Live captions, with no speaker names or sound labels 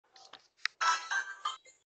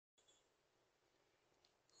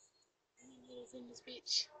niggas in this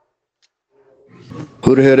bitch.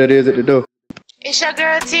 Who the hell that is at the door? It's your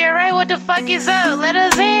girl RAYE. What the fuck is up? Let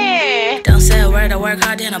us in. Don't say a word, I work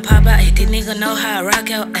hard, then I pop out. These niggas know how I rock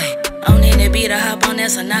out, ayy. I don't need that beat, I hop on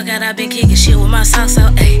that, so knockout. I been kicking shit with my socks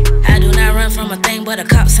out, ayy. I do not run from a thing, but a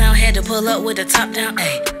cop sound. Had to pull up with the top down,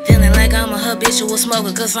 ayy. Feeling like I'm a habitual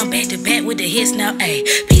smoker, cause I'm back to back with the hits now, ayy.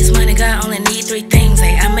 Peace, money, God, only need 3 things,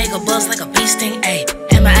 ayy. I make a buzz like a bee sting, ayy.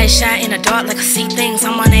 And my eyes shine in the dark like I see things.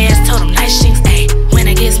 I'm on their ass, told them nice things, ayy. When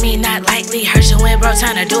it gets me, not likely. Herschel when bro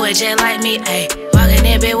trying to do it just like me, ayy. Walking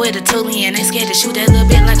in bed with a toolie and they scared to shoot that little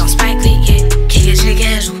bit like I'm Spike Lee, yeah. Kick it shit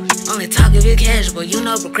casual, only talk if it's casual. You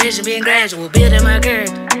know progression being gradual, building my curve.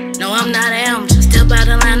 No, I'm not an amateur, step out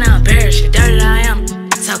the line, now I'm parachute. Dirty I am,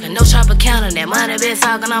 talking no chopper counter. That money been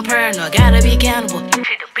talking, I'm paranoid, gotta be accountable.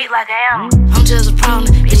 Treat the beat like I am. I'm just a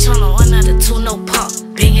problem, bitch on the 1 out of 2, no pop.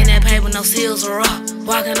 Big in that paper, no seals or raw.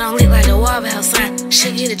 Walking on lit like the Waffle House sign.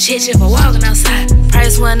 Should get a chick if I'm walking outside.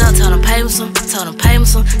 Price went up, told them pay me some, told them pay me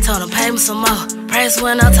some, told them pay me some more. Price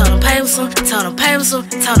went up, told them pay me some, told them pay me some,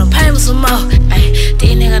 told them pay me some more. Ayy,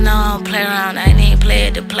 these niggas know I don't play around, I ain't even play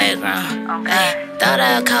at the playground. Ayy, thought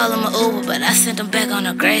I'd call him an Uber, but I sent them back on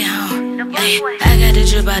a Greyhound. Ayy, I got the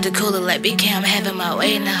drip out the cooler like BK, I'm having my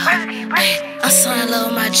way now. Ayy, I'm so in love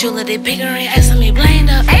with my jeweler, they bickering, asking me blamed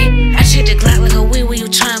up. Ayy, I treat the Glock like a wee when you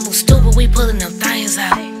try and move stupid, we pulling them things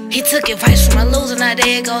out. He took advice from a loser, now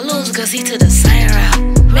they ain't gon' lose cause he took the same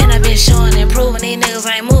route. Man, I been showing and proving these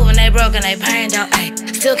niggas ain't moving, they broken, they pained out, ayy.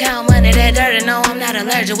 Still count money, that dirty, no, I'm not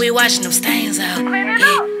allergic, we watching them stains out.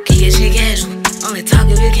 Yeah, kick it shit casual, only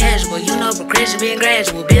talk if it's casual. You know progression being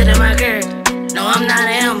gradual, building my curve. No, I'm not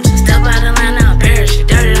an amateur, step out the line, now I'm parachute.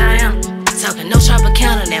 Dirty I am, talking no chopper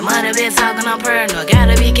counter. That money been talking, I'm paranoid,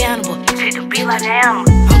 gotta be accountable. Treat the beat like I am.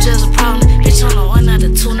 I'm just a problem, bitch on the 1 out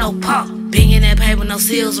of 2, no pop. Big in that paper, no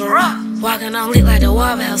seals or raw. Walking on lit like the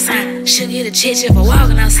Waffle House sign. Should get a chick if I'm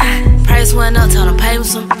walking outside. Price went up, told them pay me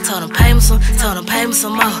some, told them pay me some, told them pay me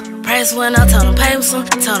some more. Price went up, told them pay me some,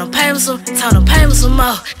 told them pay me some, told them pay me some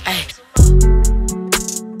more. Ayy.